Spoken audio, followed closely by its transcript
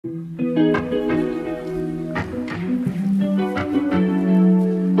Hey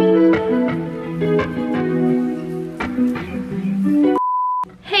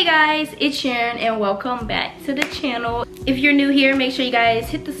guys, it's Sharon and welcome back to the channel. If you're new here, make sure you guys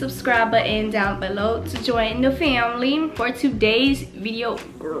hit the subscribe button down below to join the family. For today's video,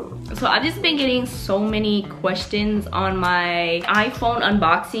 so I've just been getting so many questions on my iPhone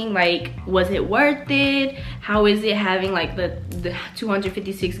unboxing, like was it worth it? How is it having like the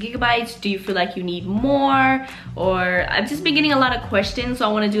 256 gigabytes? Do you feel like you need more? Or I've just been getting a lot of questions, so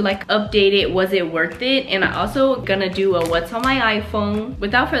I want to do like updated, was it worth it? And I also gonna do a what's on my iPhone.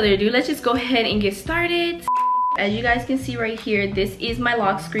 Without further ado, let's just go ahead and get started. As you guys can see right here, this is my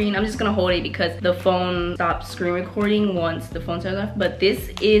lock screen. I'm just gonna hold it because the phone stops screen recording once the phone turns off. But this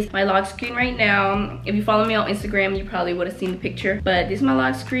is my lock screen right now. If you follow me on Instagram, you probably would have seen the picture. But this is my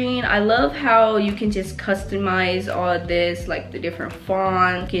lock screen. I love how you can just customize all of this, like the different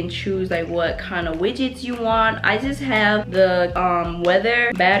fonts. You can choose like what kind of widgets you want. I just have the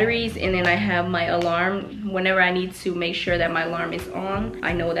weather, batteries, and then I have my alarm. Whenever I need to make sure that my alarm is on,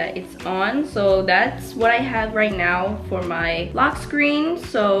 I know that it's on. So that's what I have right now for my lock screen.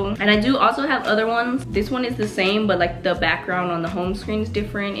 So, and I do also have other ones. This one is the same, but like the background on the home screen is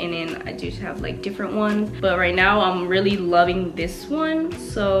different, and then I just have like different ones. But right now I'm really loving this one,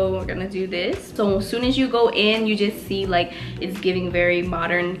 so we're gonna do this. So as soon as you go in, you just see like it's giving very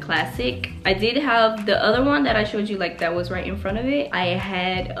modern, classic. I did have the other one that I showed you, like that was right in front of it. I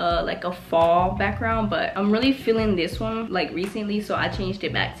had like a fall background, but I'm really feeling this one like recently, so I changed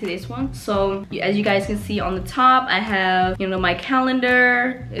it back to this one. So as you guys can see on the top, I have, you know, my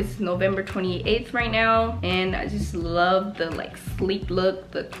calendar. It's November 28th right now, and I just love the like sleek look,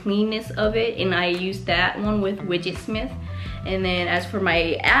 the cleanness of it, and I use that one with Widgetsmith. And then as for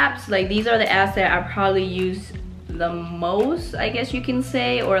my apps, like these are the apps that I probably use the most, I guess you can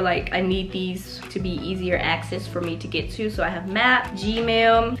say, or like I need these to be easier access for me to get to. So I have Map,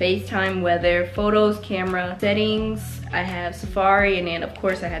 Gmail, FaceTime, weather, photos, camera, settings. I have Safari, and then of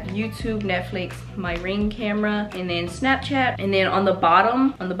course I have YouTube, Netflix, my Ring camera, and then Snapchat. And then on the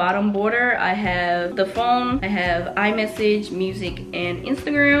bottom border, I have the phone, I have iMessage, music, and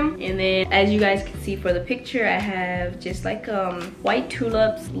Instagram. And then as you guys can see for the picture, I have just like white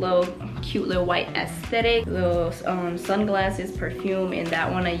tulips, little cute little white aesthetic, little sunglasses, perfume, and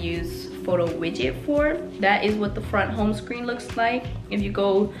that one I use photo widget for. That is what the front home screen looks like. If you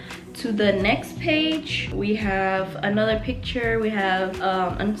go to the next page, we have another picture. We have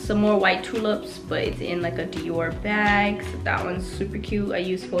some more white tulips, but it's in like a Dior bag, so that one's super cute. I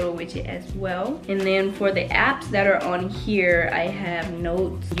use photo widget as well. And then for the apps that are on here, I have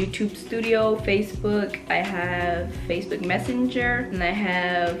Notes, YouTube Studio, Facebook, I have Facebook Messenger, and I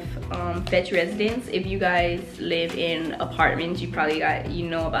have Fetch Residence. If you guys live in apartments, you probably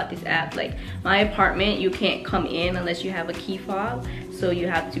know about this app. Like my apartment, you can't come in unless you have a key fob, so you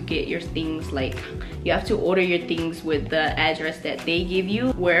have to get your things, like you have to order your things with the address that they give you.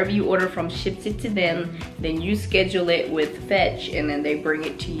 Wherever you order from ships it to them, then you schedule it with Fetch, and then they bring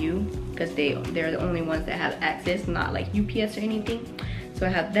it to you, because they're the only ones that have access, not like UPS or anything. So I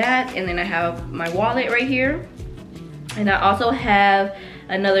have that, and then I have my wallet right here, and I also have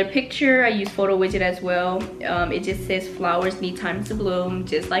another picture. I use photo widget as well. It just says flowers need time to bloom.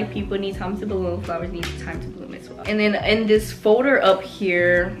 Just like people need time to bloom, flowers need time to bloom as well. And then in this folder up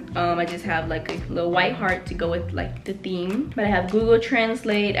here, I just have like a little white heart to go with like the theme. But I have Google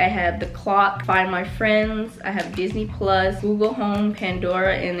Translate, I have the clock, Find My Friends, I have Disney Plus, Google Home,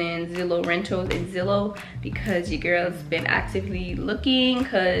 Pandora, and then Zillow Rentals and Zillow, because your girl's been actively looking,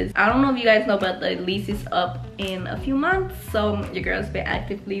 because I don't know if you guys know, but the lease is up in a few months, so your girl's been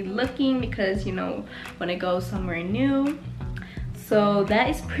actively looking, because you know, when it goes somewhere new. So that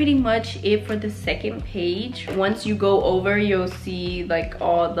is pretty much it for the second page. Once you go over, you'll see like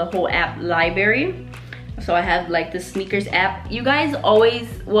the whole app library. So I have like the sneakers app. You guys always,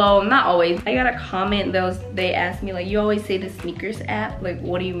 well, not always, I got a comment they asked me like, you always say the sneakers app, like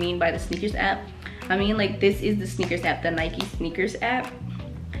what do you mean by the sneakers app? I mean, like this is the sneakers app, the Nike sneakers app.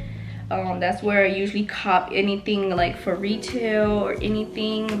 That's where I usually cop anything like for retail or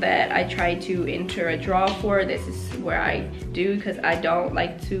anything that I try to enter a draw for. This is where I do, because I don't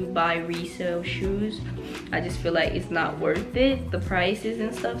like to buy resale shoes. I just feel like it's not worth it, the prices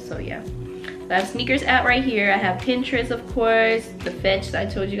and stuff. So yeah, I have sneakers app right here. I have Pinterest, of course, the Fetch I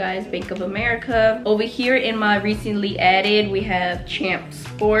told you guys, Bank of America. Over here in my recently added, we have Champ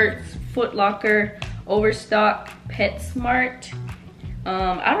Sports, Foot Locker, Overstock, PetSmart.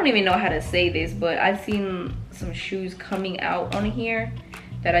 I don't even know how to say this, but I've seen some shoes coming out on here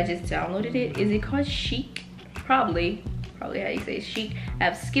that I just downloaded it. Is it called Chic? Probably. probably how you say it, Chic. I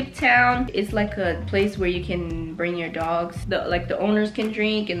have Skip Town. It's like a place where you can bring your dogs. The owners can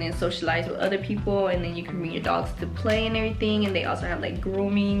drink and then socialize with other people, and then you can bring your dogs to play and everything. And they also have like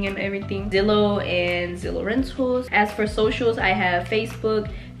grooming and everything. Zillow and Zillow Rentals. As for socials, I have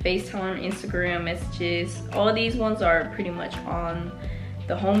Facebook, FaceTime, Instagram messages. All these ones are pretty much on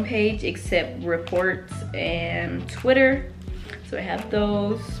the homepage except reports and Twitter. So I have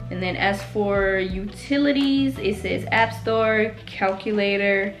those. And then as for utilities, it says App Store,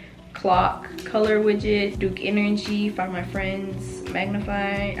 calculator, clock, color widget, Duke Energy, Find My Friends,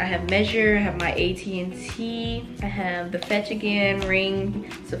 Magnify. I have Measure, I have my AT&T, I have the Fetch again, Ring,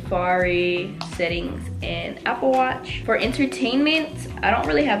 Safari, Settings, and Apple Watch. For entertainment, I don't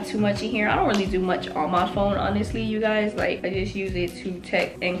really have too much in here. I don't really do much on my phone, honestly, you guys. Like, I just use it to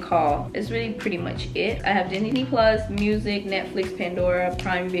text and call. It's really pretty much it. I have Disney Plus, music, Netflix, Pandora,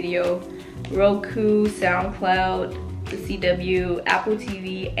 Prime Video, Roku, SoundCloud, the CW, Apple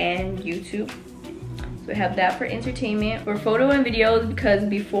TV, and YouTube. So I have that for entertainment. For photo and videos, because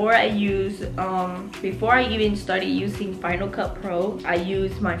before I even started using Final Cut Pro, I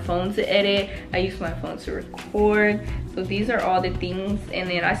used my phone to edit, I used my phone to record. So these are all the things, and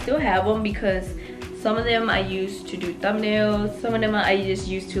then I still have them because some of them I use to do thumbnails, some of them I just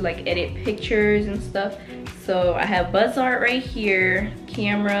use to like edit pictures and stuff. So I have BuzzArt right here,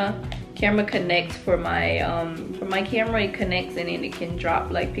 camera connects for my camera. It connects and then it can drop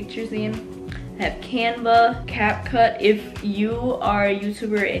like pictures in. I have Canva, CapCut. If you are a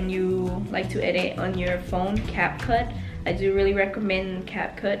YouTuber and you like to edit on your phone, CapCut, I do really recommend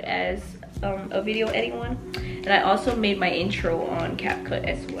CapCut as a video editing one. And I also made my intro on CapCut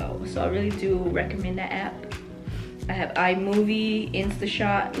as well, so I really do recommend that app. I have iMovie,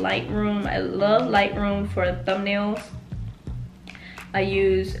 InstaShot, Lightroom. I love Lightroom for thumbnails. I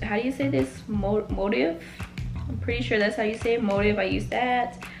use, how do you say this? Motive? I'm pretty sure that's how you say it. Motive, I use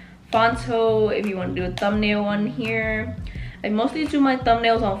that. Fonto, if you want to do a thumbnail on here. I mostly do my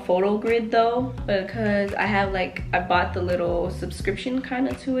thumbnails on PhotoGrid though, because I bought the little subscription kind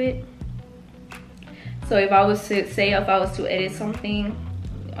of to it. So if I was to edit something,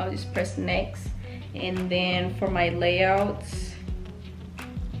 I'll just press next. And then for my layouts,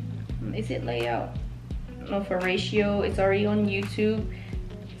 is it layout? No, for ratio, it's already on YouTube.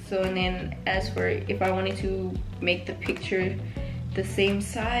 So, and then as for if I wanted to make the picture the same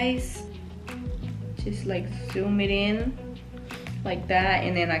size, just like zoom it in like that,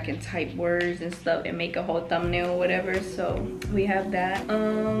 and then I can type words and stuff and make a whole thumbnail or whatever. So we have that.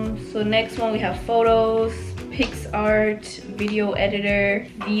 So next one we have photos, PixArt, video editor,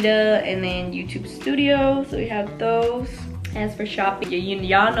 Vita, and then YouTube Studio. So we have those. As for shopping,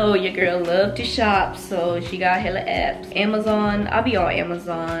 y'all know your girl love to shop, so she got hella apps. Amazon, I'll be on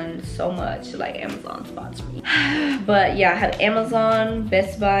Amazon so much, like Amazon sponsors me. But yeah, I have Amazon,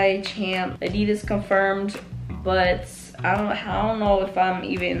 Best Buy, Champ, Adidas confirmed, but I don't know if I'm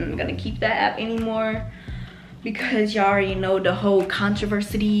even gonna keep that app anymore, because y'all already know the whole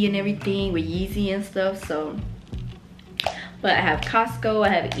controversy and everything with Yeezy and stuff. So, but I have Costco,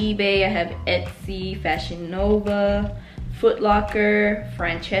 I have eBay, I have Etsy, Fashion Nova, Foot Locker,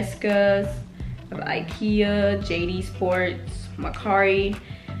 Francesca's, IKEA, JD Sports, Mercari.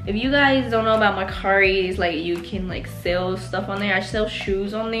 If you guys don't know about Mercari, it's like you can like sell stuff on there. I sell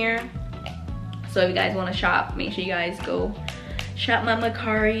shoes on there. So if you guys want to shop, make sure you guys go shop my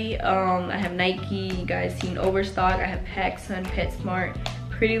Mercari. I have Nike, you guys seen Overstock. I have PacSun, PetSmart,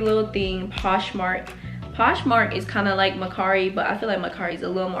 Pretty Little Thing, Poshmark. Poshmark is kind of like Mercari, but I feel like Mercari is a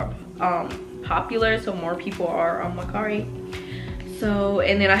little more popular, so more people are on Mercari. So,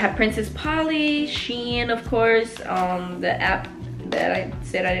 and then I have Princess Polly, Shein, of course, the app that I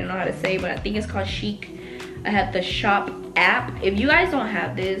said I didn't know how to say, but I think it's called Chic. I have the Shop app. If you guys don't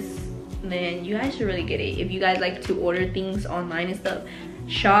have this, then you guys should really get it. If you guys like to order things online and stuff,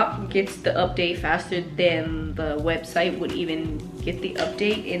 Shop gets the update faster than the website would even get the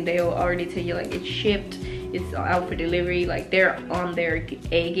update, and they'll already tell you like it's shipped, it's out for delivery. Like, they're on their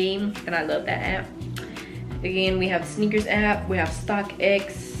A game, and I love that app. Again, we have sneakers app, we have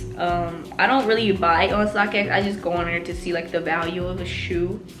StockX. I don't really buy on StockX, I just go on there to see like the value of a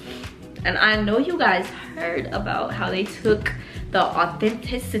shoe. And I know you guys heard about how they took the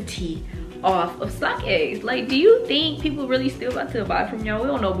authenticity off of StockX. Like, do you think people really still about to buy from y'all? We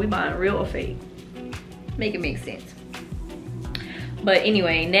don't know if we buying real or fake. Make it make sense. But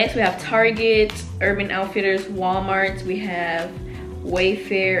anyway, next we have Target, Urban Outfitters, Walmart. We have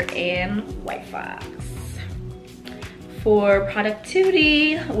Wayfair and White Fox. For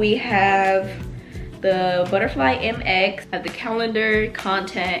productivity, we have the Butterfly MX. I have the calendar,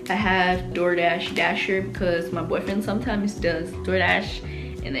 contact. I have DoorDash Dasher because my boyfriend sometimes does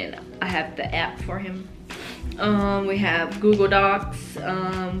DoorDash, and then I have the app for him. We have Google Docs,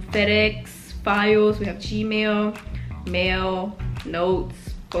 FedEx, Files. We have Gmail, Mail, Notes,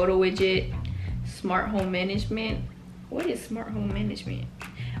 Photo Widget, Smart Home Management. What is Smart Home Management?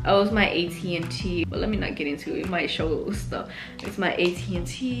 Oh, it's my AT&T, but let me not get into it. It might show stuff. It's my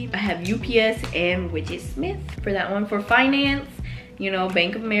AT&T. I have UPS and Widgetsmith for that one. For finance, you know,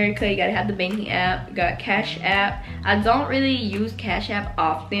 Bank of America, you gotta have the banking app. You got Cash App. I don't really use Cash App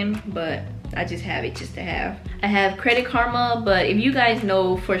often, but I just have it just to have. I have Credit Karma, but if you guys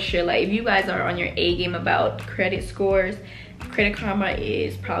know for sure, like if you guys are on your A game about credit scores, Credit Karma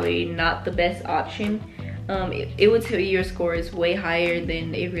is probably not the best option. It would tell you your score is way higher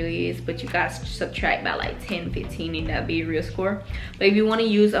than it really is, but you guys subtract by like 10, 15 and that'd be a real score. But if you want to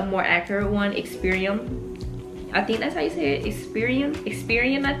use a more accurate one, Experian, I think that's how you say it.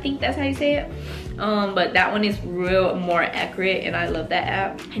 Experian, I think that's how you say it. But that one is real more accurate, and I love that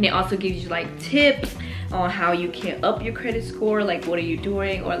app. And it also gives you like tips on how you can up your credit score, like what are you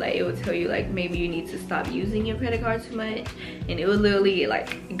doing, or like it will tell you like maybe you need to stop using your credit card too much, and it will literally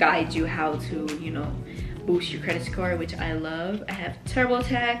like guide you how to, you know, boost your credit score, which I love. I have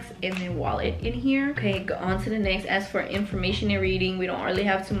TurboTax and then Wallet in here. Okay, go on to the next. As for information and reading, we don't really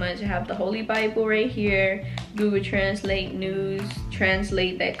have too much. I have the Holy Bible right here, Google Translate, News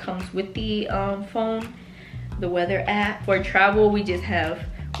Translate that comes with the phone, the weather app. For travel, we just have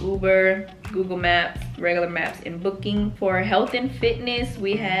Uber, Google Maps, regular maps, and Booking. For health and fitness,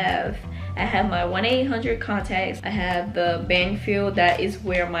 I have my 1-800 contacts. I have the Banfield, that is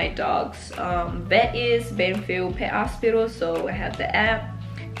where my dog's vet is, Banfield Pet Hospital. So I have the app.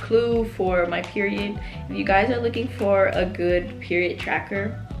 Clue for my period. If you guys are looking for a good period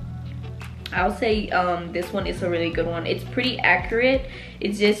tracker, I'll say this one is a really good one. It's pretty accurate.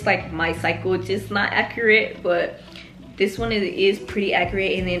 It's just like my cycle, it's just not accurate, but this one is pretty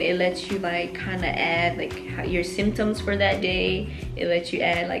accurate, and then it lets you like kind of add like how your symptoms for that day. It lets you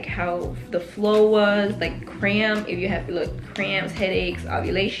add like how the flow was, like cramp, if you have cramps, headaches,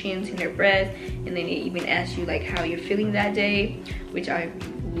 ovulation, tender breast, and then it even asks you like how you're feeling that day, which I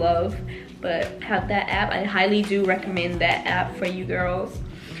love. But have that app. I highly do recommend that app for you girls.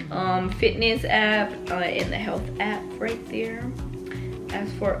 Fitness app and the health app right there. As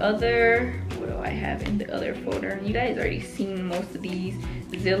for other, what do I have in the other folder? You guys already seen most of these.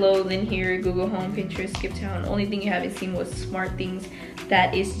 Zillow's in here, Google Home, Pinterest, SkipTown. The only thing you haven't seen was SmartThings.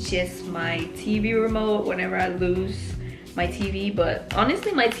 That is just my TV remote whenever I lose my TV. But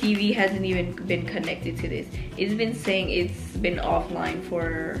honestly, my TV hasn't even been connected to this. It's been saying it's been offline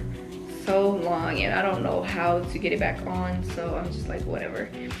for so long, and I don't know how to get it back on, so I'm just like whatever.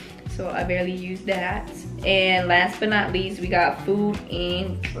 So I barely use that. And last but not least, we got food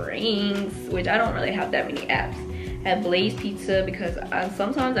and drinks, which I don't really have that many apps. I have Blaze Pizza because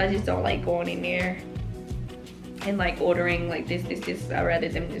sometimes I just don't like going in there and like ordering like this. I'd rather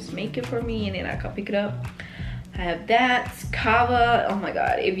them just make it for me and then I can pick it up. I have that. Kava, oh my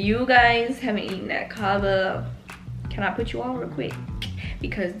god, if you guys haven't eaten that Kava, can I put you on real quick?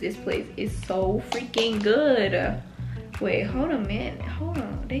 Because this place is so freaking good. Wait, hold on, man. Hold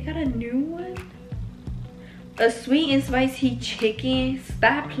on. They got a new one? A sweet and spicy chicken.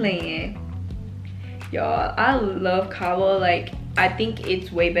 Stop playing. Y'all, I love Kava. Like, I think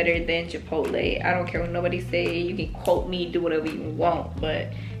it's way better than Chipotle. I don't care what nobody say. You can quote me, do whatever you want, but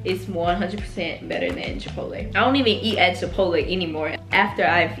it's 100% better than Chipotle. I don't even eat at Chipotle anymore after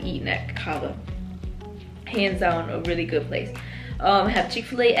I've eaten at Kava. Hands down, a really good place. I have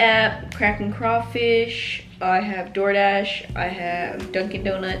Chick-fil-A app, Kraken Crawfish, I have DoorDash, I have Dunkin'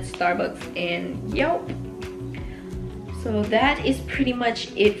 Donuts, Starbucks, and Yelp. So that is pretty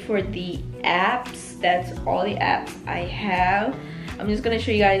much it for the apps. That's all the apps I have. I'm just gonna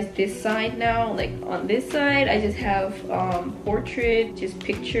show you guys this side now. Like on this side, I just have portrait, just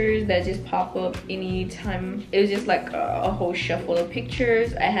pictures that just pop up anytime. It was just like a whole shuffle of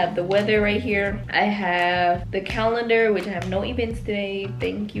pictures. I have the weather right here. I have the calendar, which I have no events today.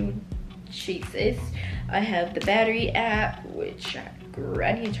 Thank you, Jesus. I have the battery app, which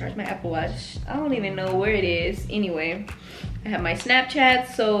I need to charge my Apple Watch. I don't even know where it is. Anyway, I have my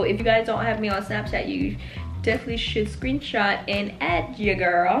Snapchat. So if you guys don't have me on Snapchat, you definitely should screenshot and add your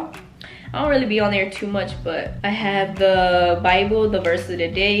girl. I don't really be on there too much, but I have the Bible, the verse of the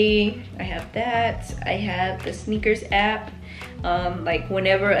day. I have that. I have the sneakers app. Like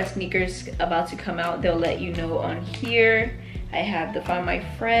whenever a sneaker's about to come out, they'll let you know on here. I have the Find My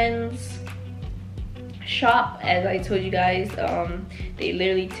Friends shop. As I told you guys, they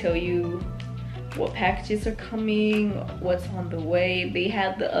literally tell you what packages are coming, what's on the way. They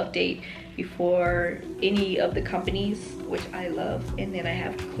had the update before any of the companies, which I love, and then I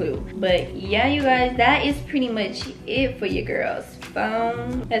have Clue. But yeah, you guys, that is pretty much it for your girl's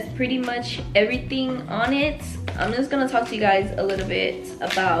phone. That's pretty much everything on it. I'm just gonna talk to you guys a little bit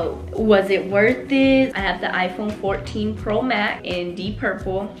about, was it worth it? I have the iPhone 14 Pro Max in deep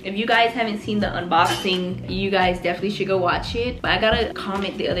purple. If you guys haven't seen the unboxing, you guys definitely should go watch it. But I got a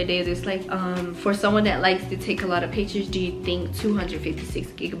comment the other day that's like, for someone that likes to take a lot of pictures, do you think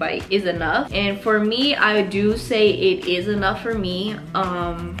 256 gigabyte is enough? And for me, I do say it is enough for me.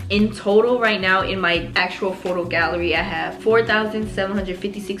 In total right now in my actual photo gallery, I have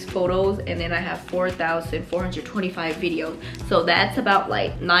 4,756 photos, and then I have 4,425 videos. So that's about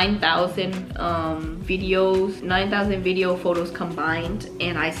like 9,000 videos, 9,000 video photos combined.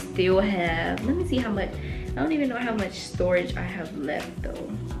 And I still have, let me see how much, I don't even know how much storage I have left though.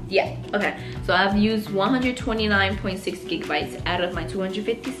 Yeah, okay, so I've used 129.6 gigabytes out of my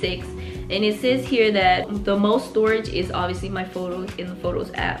 256. And it says here that the most storage is obviously my photos in the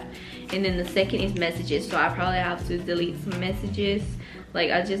Photos app, and then the second is messages. So I probably have to delete some messages. Like,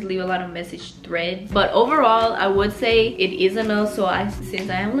 I just leave a lot of message threads. But overall, I would say it is enough. So since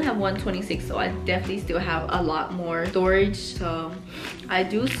I only have 126, so I definitely still have a lot more storage. So I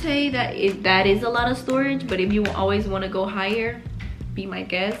do say that that is a lot of storage. But if you always want to go higher, be my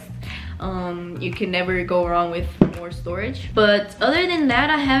guest. You can never go wrong with more storage. But other than that,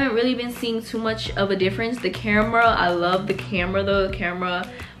 I haven't really been seeing too much of a difference. The camera, I love the camera though. The camera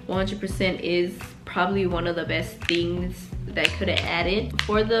 100% is probably one of the best things that I could have added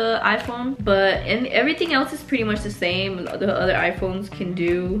for the iPhone. And everything else is pretty much the same. The other iPhones can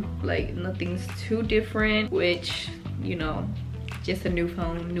do, like, nothing's too different, which, you know, just a new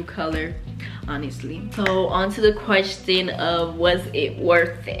phone, new color, honestly. So on to the question of, was it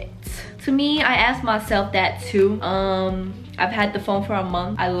worth it? To me, I asked myself that too. I've had the phone for a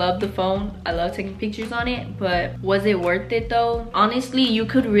month. I love the phone. I love taking pictures on it, but was it worth it though? Honestly, you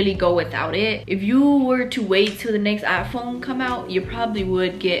could really go without it. If you were to wait till the next iPhone come out, you probably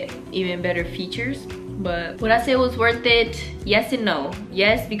would get even better features. But would I say it was worth it? Yes and no.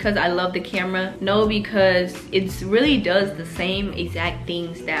 Yes, because I love the camera. No, because it really does the same exact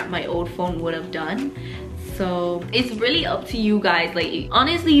things that my old phone would have done. So it's really up to you guys. Like,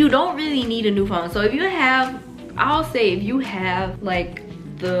 honestly, you don't really need a new phone. So if you have, I'll say if you have like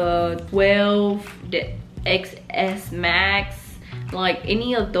the 12, the XS Max, like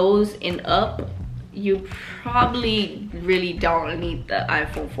any of those and up, you probably really don't need the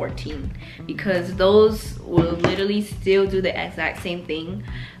iPhone 14, because those will literally still do the exact same thing.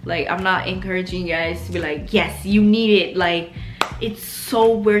 Like, I'm not encouraging you guys to be like, yes, you need it, like it's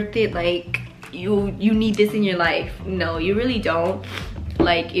so worth it, like you need this in your life. No, you really don't.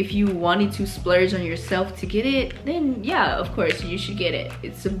 Like, if you wanted to splurge on yourself to get it, then yeah, of course you should get it.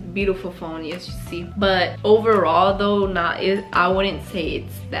 It's a beautiful phone, as you see. But overall though, I wouldn't say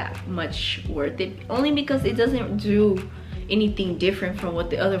it's that much worth it, only because it doesn't do anything different from what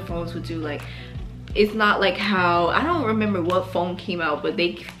the other phones would do. Like, it's not like how, I don't remember what phone came out, but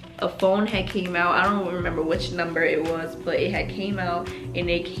a phone had came out, I don't remember which number it was, but it had came out, and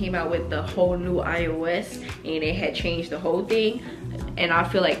they came out with the whole new iOS, and it had changed the whole thing. And I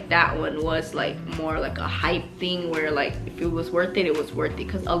feel like that one was like more like a hype thing, where like if it was worth it, it was worth it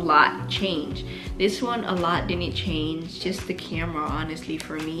because a lot changed. This one, a lot didn't change, just the camera, honestly,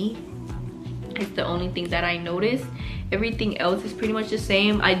 for me. It's the only thing that I noticed. Everything else is pretty much the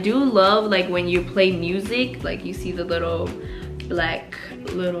same. I do love, like, when you play music, like you see the little black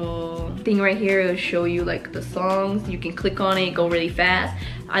little thing right here. It'll show you like the songs. You can click on it, go really fast.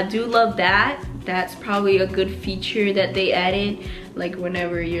 I do love that. That's probably a good feature that they added. Like,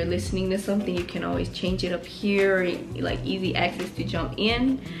 whenever you're listening to something, you can always change it up here, like easy access to jump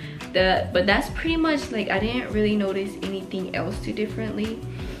in. But that's pretty much, like, I didn't really notice anything else too differently.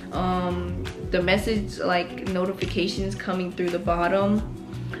 The message, like, notifications coming through the bottom,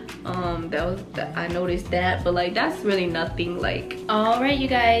 I noticed that, but like that's really nothing. Like, all right, you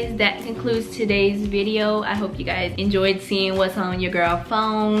guys, that concludes today's video. I hope you guys enjoyed seeing what's on your girl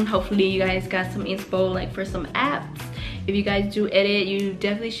phone. Hopefully you guys got some inspo, like, for some apps. If you guys do edit, you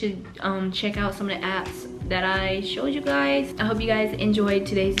definitely should check out some of the apps that I showed you guys. I hope you guys enjoyed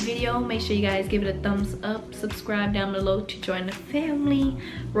today's video. Make sure you guys give it a thumbs up, subscribe down below to join the family.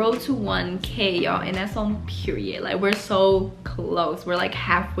 Road to 1K, y'all, and that's on period. Like, we're so close, we're like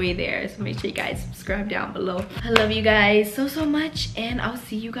halfway there. So make sure you guys subscribe down below. I love you guys so much, and I'll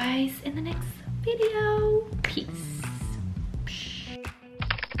see you guys in the next video. Peace.